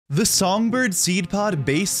The Songbird Seedpod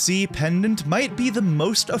Bass C pendant might be the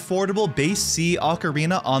most affordable Bass C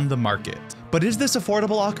ocarina on the market. But is this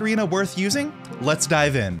affordable ocarina worth using? Let's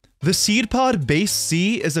dive in. The Seedpod Bass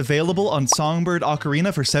C is available on Songbird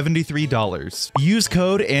Ocarina for $73. Use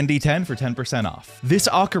code ANDY10 for 10% off. This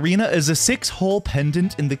ocarina is a 6-hole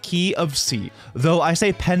pendant in the key of C, though I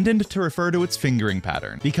say pendant to refer to its fingering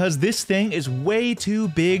pattern, because this thing is way too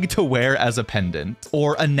big to wear as a pendant,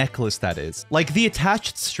 or a necklace that is. Like, the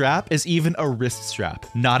attached strap is even a wrist strap,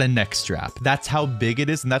 not a neck strap. That's how big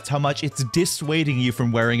it is, and that's how much it's dissuading you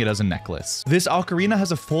from wearing it as a necklace. This ocarina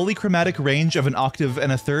has a fully chromatic range of an octave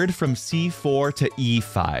and a third from C4 to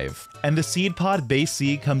E5. And the Seedpod Bass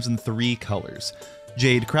C comes in 3 colors: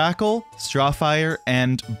 Jade Crackle, Strawfire,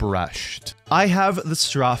 and Brushed. I have the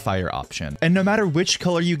Strawfire option, and no matter which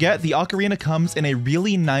color you get, the ocarina comes in a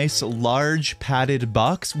really nice, large, padded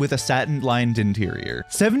box with a satin-lined interior.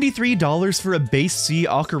 $73 for a Bass C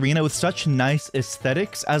ocarina with such nice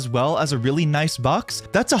aesthetics, as well as a really nice box?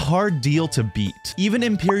 That's a hard deal to beat. Even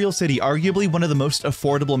Imperial City, arguably one of the most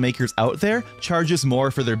affordable makers out there, charges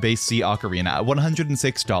more for their Bass C ocarina at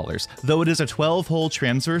 $106, though it is a 12-hole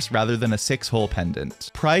transverse rather than a 6-hole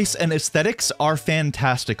pendant. Price and aesthetics are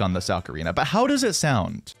fantastic on this ocarina, but how does it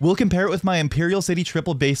sound? We'll compare it with my Imperial City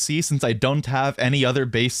triple Bass C since I don't have any other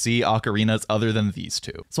Bass C ocarinas other than these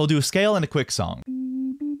two. So I'll do a scale and a quick song.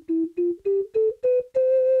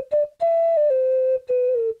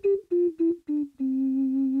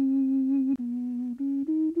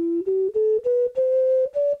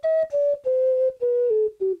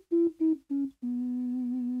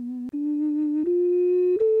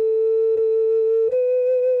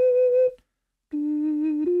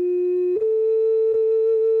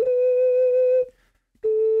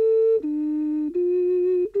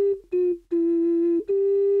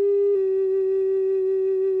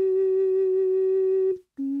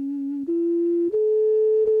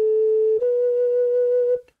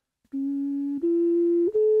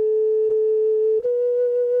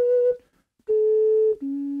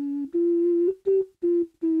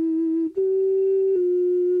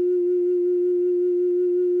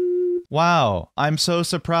 Wow, I'm so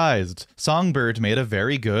surprised. Songbird made a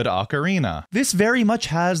very good ocarina. This very much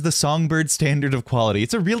has the Songbird standard of quality.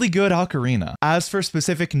 It's a really good ocarina. As for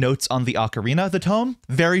specific notes on the ocarina, the tone,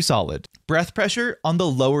 very solid. Breath pressure on the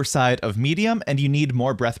lower side of medium, and you need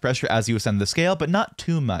more breath pressure as you ascend the scale, but not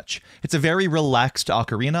too much. It's a very relaxed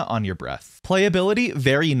ocarina on your breath. Playability,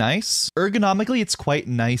 very nice. Ergonomically, it's quite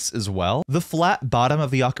nice as well. The flat bottom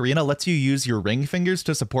of the ocarina lets you use your ring fingers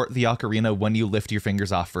to support the ocarina when you lift your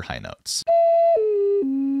fingers off for high notes.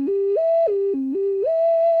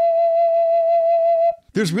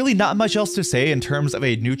 There's really not much else to say in terms of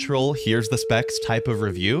a neutral, here's the specs type of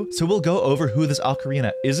review, so we'll go over who this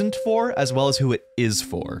ocarina isn't for, as well as who it is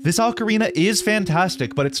for. This ocarina is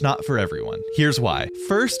fantastic, but it's not for everyone. Here's why.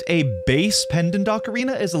 First, a bass pendant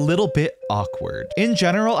ocarina is a little bit awkward. In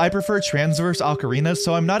general, I prefer transverse ocarinas,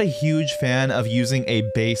 so I'm not a huge fan of using a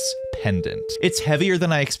bass pendant. It's heavier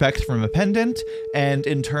than I expect from a pendant, and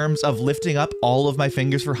in terms of lifting up all of my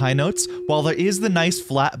fingers for high notes, while there is the nice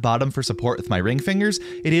flat bottom for support with my ring fingers,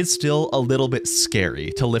 it is still a little bit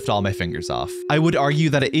scary to lift all my fingers off. I would argue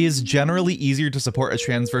that it is generally easier to support a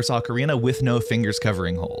transverse ocarina with no fingers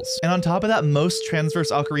covering holes. And on top of that, most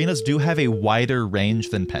transverse ocarinas do have a wider range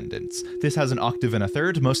than pendants. This has an octave and a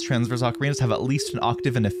third. Most transverse ocarinas have at least an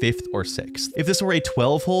octave and a fifth or sixth. If this were a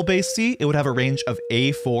 12-hole Bass C, it would have a range of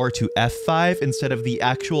A4 to F5 instead of the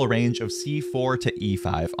actual range of C4 to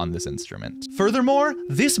E5 on this instrument. Furthermore,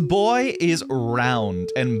 this boy is round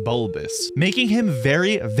and bulbous, making him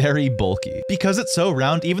very, very bulky. Because it's so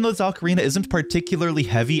round, even though this ocarina isn't particularly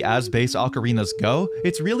heavy as bass ocarinas go,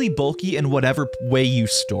 it's really bulky in whatever way you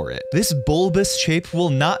store it. This bulbous shape will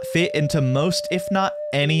not fit into most, if not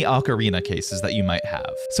any ocarina cases that you might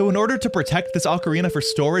have. So in order to protect this ocarina for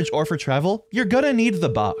storage or for travel, you're gonna need the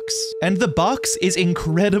box. And the box is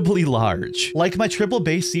incredibly large. Like my triple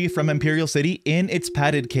Bass C from Imperial City in its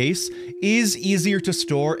padded case is easier to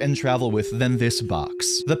store and travel with than this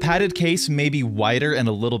box. The padded case may be wider and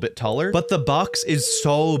a little bit taller, but the box is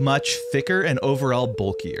so much thicker and overall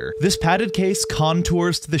bulkier. This padded case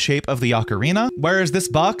contours to the shape of the ocarina, whereas this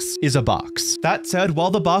box is a box. That said,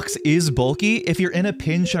 while the box is bulky, if you're in a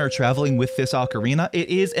pinch and are traveling with this ocarina, it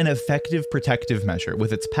is an effective protective measure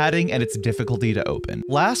with its padding and its difficulty to open.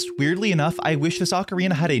 Last, weirdly enough, I wish this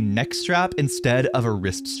ocarina had a neck strap instead of a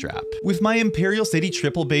wrist strap. With my Imperial City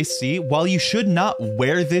triple Bass C, while you should not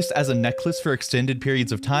wear this as a necklace for extended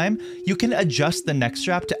periods of time, you can adjust the neck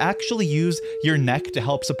strap to actually use your neck to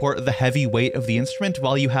help support the heavy weight of the instrument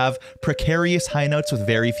while you have precarious high notes with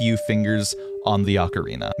very few fingers on the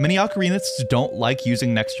ocarina. Many ocarinists don't like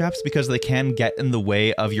using neck straps because they can get in the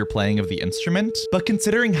way of your playing of the instrument, but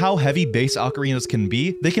considering how heavy bass ocarinas can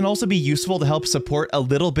be, they can also be useful to help support a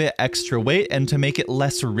little bit extra weight and to make it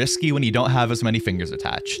less risky when you don't have as many fingers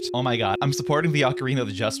attached. Oh my god, I'm supporting the ocarina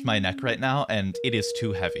with just my neck right now, and it is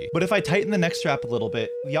too heavy. But if I tighten the neck strap a little bit,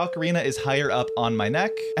 the ocarina is higher up on my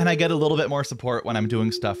neck, and I get a little bit more support when I'm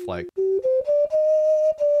doing stuff like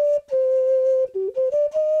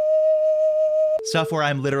stuff where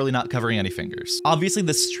I'm literally not covering any fingers. Obviously,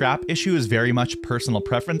 the strap issue is very much personal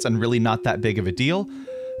preference and really not that big of a deal.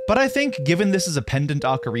 But I think given this is a pendant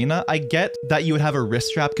ocarina, I get that you would have a wrist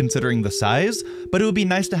strap considering the size, but it would be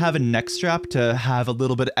nice to have a neck strap to have a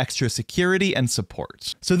little bit extra security and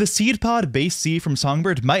support. So the Seedpod Bass C from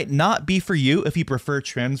Songbird might not be for you if you prefer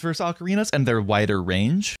transverse ocarinas and their wider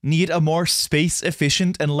range, need a more space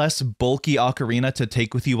efficient and less bulky ocarina to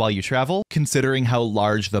take with you while you travel, considering how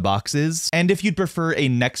large the box is, and if you'd prefer a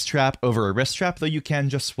neck strap over a wrist strap, though you can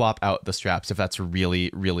just swap out the straps if that's really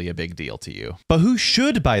a big deal to you. But who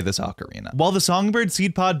should buy this ocarina? While the Songbird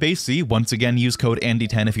Seedpod Bass C, once again use code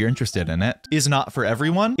Andy10 if you're interested in it, is not for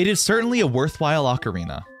everyone, it is certainly a worthwhile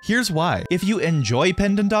ocarina. Here's why. If you enjoy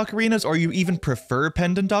pendant ocarinas or you even prefer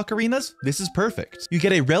pendant ocarinas, this is perfect. You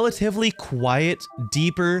get a relatively quiet,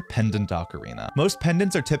 deeper pendant ocarina. Most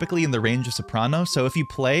pendants are typically in the range of soprano, so if you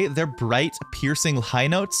play their bright, piercing high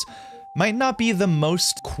notes, might not be the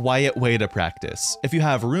most quiet way to practice. If you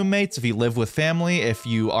have roommates, if you live with family, if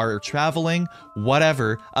you are traveling,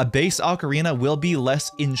 whatever, a bass ocarina will be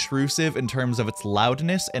less intrusive in terms of its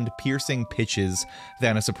loudness and piercing pitches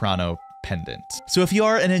than a soprano pendant. So if you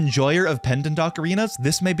are an enjoyer of pendant ocarinas,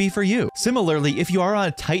 this may be for you. Similarly, if you are on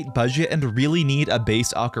a tight budget and really need a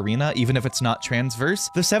bass ocarina, even if it's not transverse,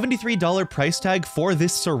 the $73 price tag for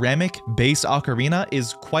this ceramic bass ocarina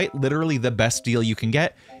is quite literally the best deal you can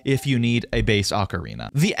get if you need a bass ocarina.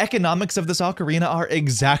 The economics of this ocarina are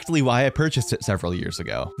exactly why I purchased it several years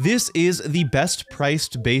ago. This is the best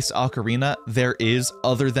priced bass ocarina there is,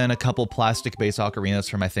 other than a couple plastic bass ocarinas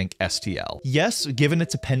from I think STL. Yes, given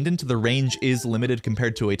it's a pendant, the range is limited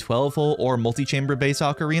compared to a 12-hole or multi-chamber bass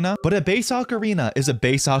ocarina, but a bass ocarina is a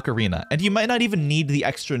bass ocarina, and you might not even need the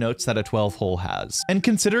extra notes that a 12-hole has. And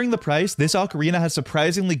considering the price, this ocarina has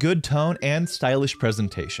surprisingly good tone and stylish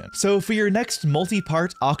presentation. So for your next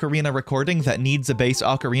multi-part ocarina recording that needs a bass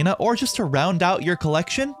ocarina, or just to round out your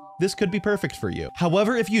collection, this could be perfect for you.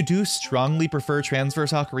 However, if you do strongly prefer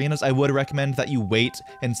transverse ocarinas, I would recommend that you wait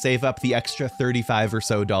and save up the extra $35 or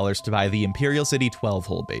so to buy the Imperial City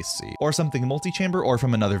 12-hole Bass C, or something multi-chamber or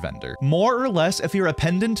from another vendor. More or less, if you're a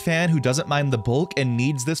pendant fan who doesn't mind the bulk and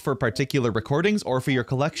needs this for particular recordings or for your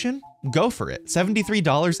collection, go for it.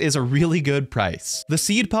 $73 is a really good price. The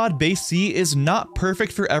Seedpod Bass C is not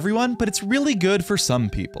perfect for everyone, but it's really good for some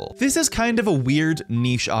people. This is kind of a weird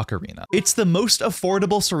niche ocarina. It's the most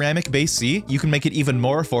affordable ceramic Bass C. You can make it even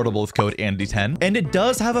more affordable with code Andy10, and it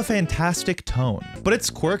does have a fantastic tone. But its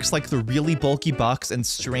quirks like the really bulky box and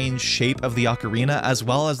strange shape of the ocarina, as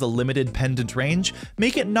well as the limited pendant range,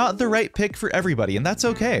 make it not the right pick for everybody, and that's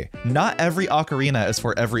okay. Not every ocarina is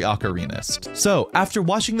for every ocarinist. So, after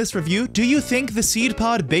watching this review, do you think the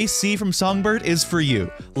Seedpod Bass C from Songbird is for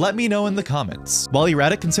you? Let me know in the comments. While you're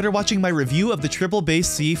at it, consider watching my review of the triple Bass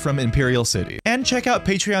C from Imperial City. And check out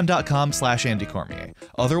patreon.com/AndyCormier.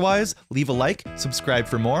 Otherwise, leave a like, subscribe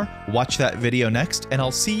for more, watch that video next, and I'll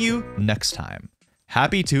see you next time.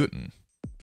 Happy tootin'!